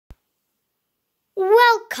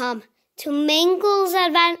Welcome to Mangle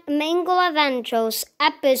Adventures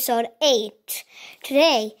episode 8.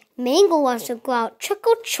 Today, Mangle wants to go out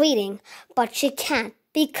trick-or-treating, but she can't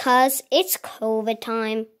because it's COVID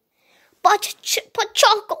time. But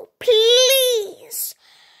Choco, please.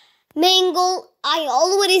 Mangle, I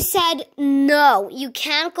already said no, you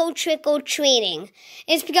can't go trick-or-treating.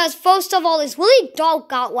 It's because, first of all, it's really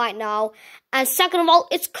dark out right now, and second of all,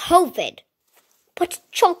 it's COVID. But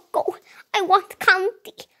Choco, I want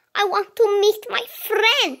candy. I want to meet my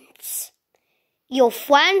friends. Your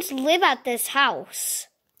friends live at this house.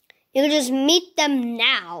 You can just meet them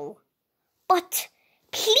now. But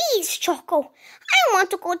please, Choco, I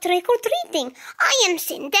want to go trick-or-treating. I am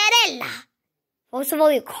Cinderella. First of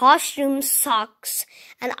all, your costume sucks.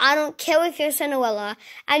 And I don't care if you're Cinderella.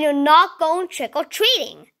 And you're not going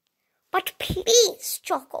trick-or-treating. But please,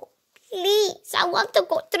 Choco, please, I want to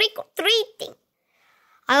go trick-or-treating.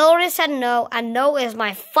 I already said no, and no is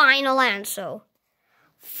my final answer.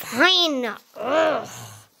 Fine. Ugh.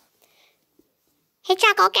 Hey,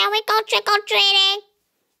 Choco, can we go trick-or-treating?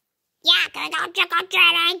 Yeah, can we go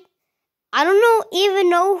trick-or-treating? I don't even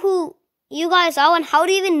know who you guys are, and how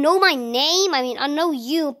do you even know my name? I mean, I know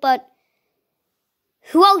you, but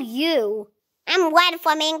who are you? I'm Red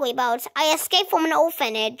from Angry Birds. I escaped from an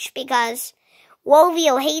orphanage because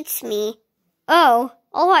Wolvio hates me. Oh,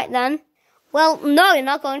 alright then. Well, no, you're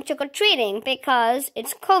not going trick-or-treating because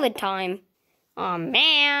it's COVID time. Aw,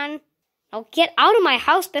 man. Now get out of my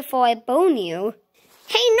house before I bone you.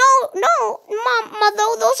 Hey, no,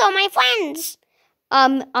 Mother, those are my friends.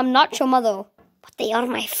 I'm not your mother, but they are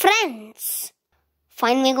my friends.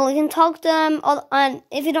 Fine, Mingle, you can talk to them, and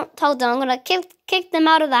if you don't talk to them, I'm gonna kick them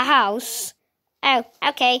out of the house. Oh,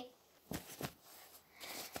 okay.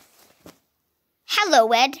 Hello,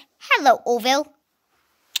 Ed. Hello, Orville.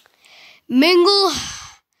 Mingle,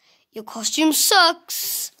 your costume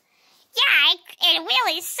sucks. Yeah, it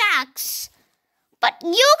really sucks. But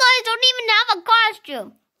you guys don't even have a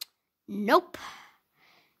costume. Nope.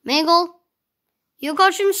 Mingle, your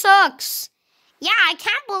costume sucks. Yeah, I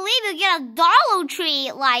can't believe you get a Dollar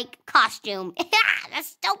Tree-like costume. That's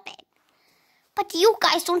stupid. But you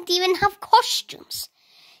guys don't even have costumes.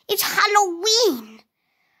 It's Halloween.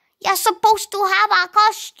 You're supposed to have a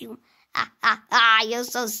costume. You're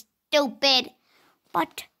so stupid.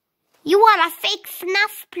 But you are a fake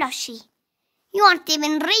FNAF plushie. You aren't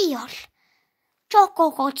even real.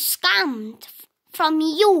 Choco got scammed from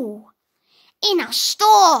you in a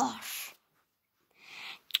store.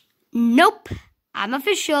 Nope, I'm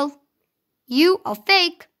official. You are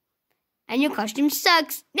fake. And your costume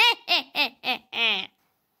sucks.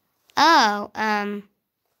 Oh,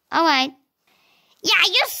 alright. Yeah,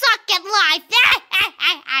 you suck at life.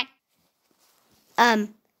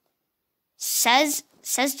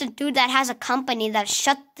 Says the dude that has a company that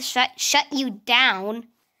shut you down.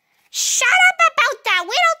 Shut up about that.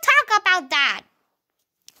 We don't talk about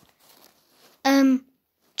that.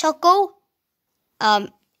 Choco?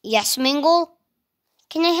 Yes, Mingle?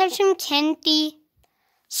 Can I have some candy?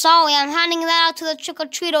 Sorry, I'm handing that out to the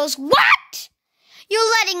trick-or-treaters. What? You're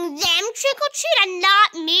letting them trick-or-treat and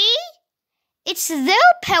not me? It's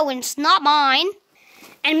their parents, not mine.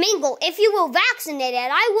 And Mingle, if you were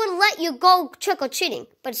vaccinated, I would let you go trick-or-treating.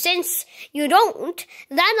 But since you don't,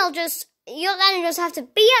 then you just have to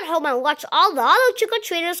be at home and watch all the other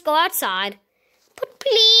trick-or-treaters go outside. But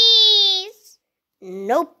please.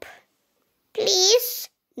 Nope. Please.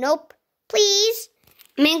 Nope. Please.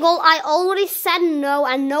 Mingle, I already said no,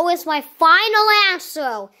 and no is my final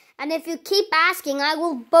answer. And if you keep asking, I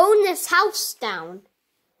will burn this house down.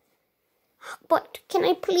 But can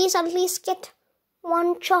I please at least get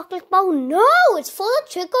one chocolate bar? No, it's full of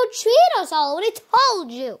trick-or-treaters. I already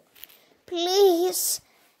told you. Please,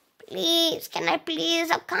 can I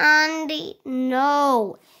please have candy?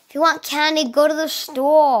 No. If you want candy, go to the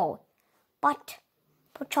store. But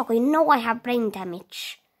Choco, you know I have brain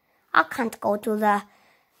damage. I can't go to the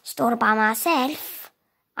store by myself.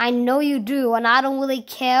 I know you do, and I don't really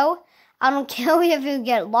care. I don't care if you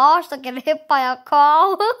get lost or get hit by a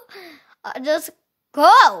car. Just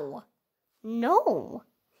go. No,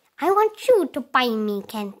 I want you to buy me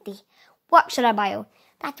candy. What should I buy you?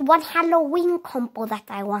 That one Halloween combo that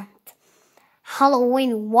I want.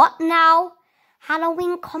 Halloween what now?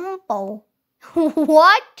 Halloween combo.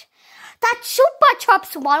 What? That Super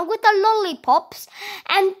Chops one with the lollipops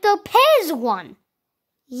and the pears one.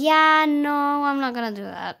 Yeah, no, I'm not gonna do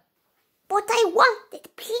that. But I want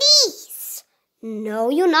it, please. No,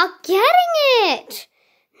 you're not getting it.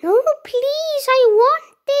 No, please, I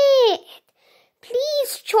want it.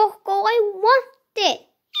 Please, Choco, I want it.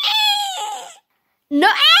 No.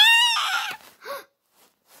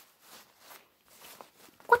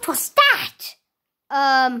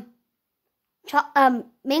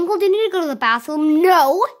 Mangle, do you need to go to the bathroom?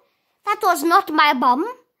 No, that was not my bum.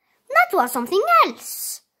 That was something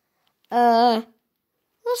else.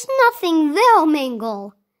 There's nothing there,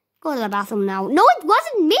 Mangle. Go to the bathroom now. No, it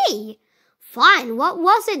wasn't me. Fine, what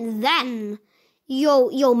was it then?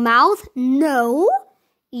 Your mouth? No.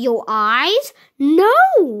 Your eyes?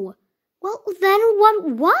 No. Well, then what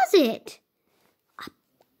was it?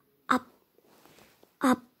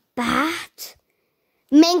 A bat?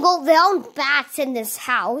 Mangle, there aren't bats in this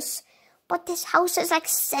house. But this house is like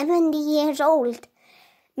 70 years old.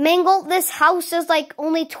 Mangle, this house is like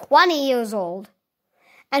only 20 years old.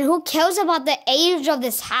 And who cares about the age of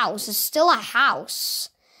this house? It's still a house.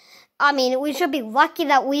 I mean, we should be lucky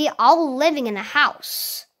that we are all living in a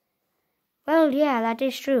house. Well, yeah, that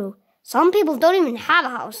is true. Some people don't even have a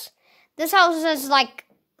house. This house is like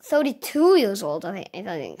 32 years old, I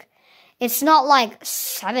think. It's not like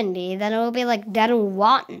 70, then it will be like dead and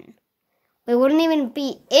rotten. We wouldn't even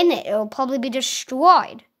be in it. It will probably be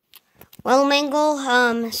destroyed. Well, Mangle,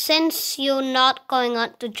 since you're not going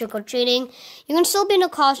out to trick-or-treating, you can still be in the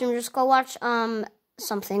costume. Just go watch,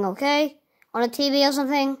 something, okay? On a TV or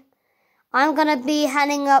something. I'm gonna be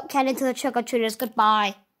handing out candy to the trick-or-treaters.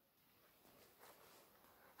 Goodbye.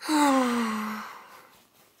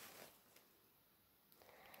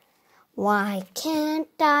 Why can't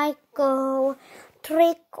I go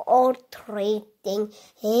trick-or-treating?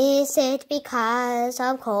 Is it because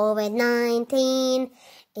of COVID-19?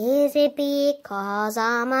 Is it because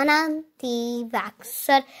I'm an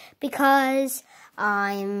anti-vaxxer? Because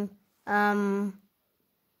I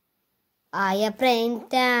have brain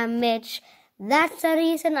damage. That's the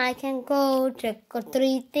reason I can go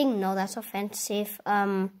trick-or-treating. No, that's offensive.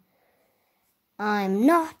 I'm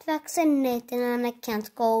not vaccinated and I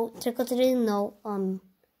can't go trick-or-treating. No,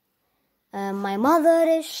 my mother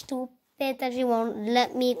is stupid and she won't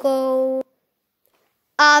let me go.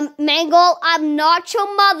 Mangle, I'm not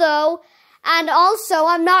your mother, and also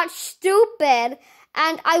I'm not stupid,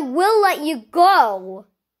 and I will let you go.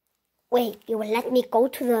 Wait, you will let me go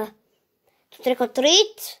to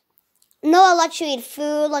trick-or-treat? No, I'll let you eat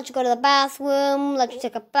food, let you go to the bathroom, let you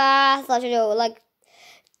take a bath, let you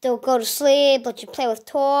go to sleep, let you play with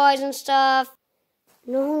toys and stuff.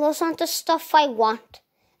 No, those aren't the stuff I want.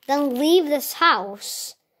 Then leave this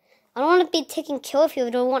house. I don't want to be taking care of you if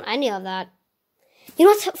you don't want any of that. You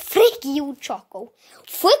know what? Frick you, Choco.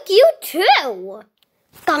 Frick you too.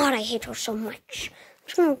 God, I hate her so much. I'm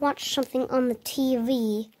just going to watch something on the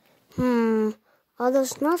TV. Oh,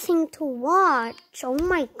 there's nothing to watch. Oh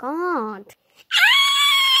my God.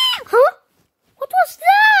 Ah! Huh? What was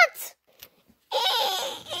that?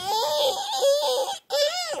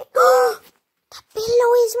 The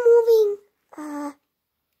pillow is moving.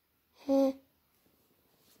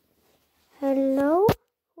 Hello?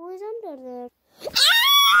 Who is under there? Ah!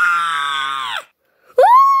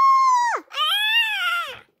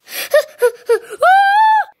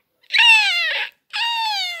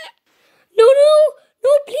 No,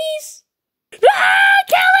 please. Kelly!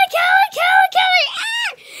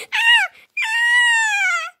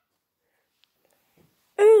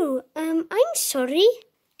 Oh, I'm sorry.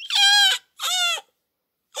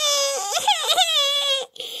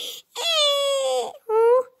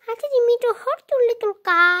 Oh, how did you mean to hurt you, little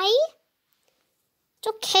guy? It's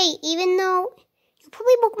okay, even though you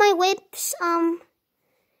probably broke my ribs.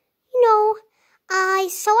 I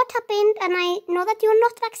saw what happened, and I know that you're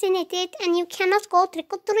not vaccinated, and you cannot go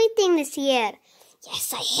trick-or-treating this year.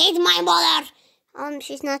 Yes, I hate my mother.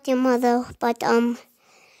 She's not your mother, but, to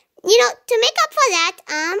make up for that,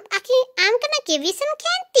 I'm gonna give you some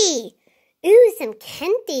candy. Ooh, some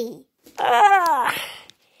candy.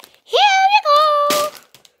 Here we go.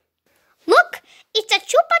 Look, it's a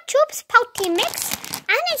Chupa Chups Pouty Mix,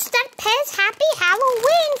 and it's that Pez Happy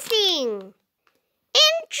Halloween thing.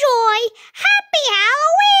 Enjoy! Happy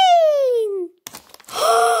Halloween!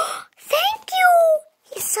 Thank you!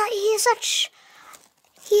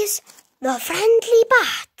 He's the friendly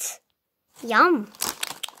bat. Yum.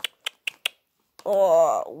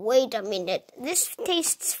 Oh, wait a minute. This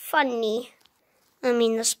tastes funny. I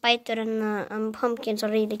mean, the spider and the pumpkins are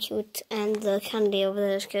really cute, and the candy over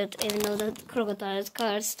there is cute, even though the crocodile is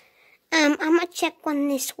cursed. I'm gonna check when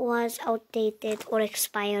this was outdated or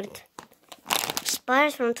expired.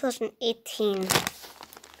 Expired from 2018.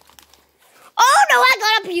 Oh no, I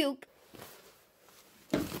gotta puke!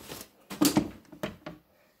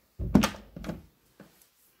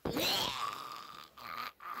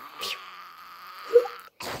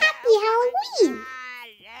 Happy Halloween!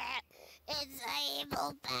 It's a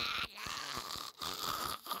evil bat.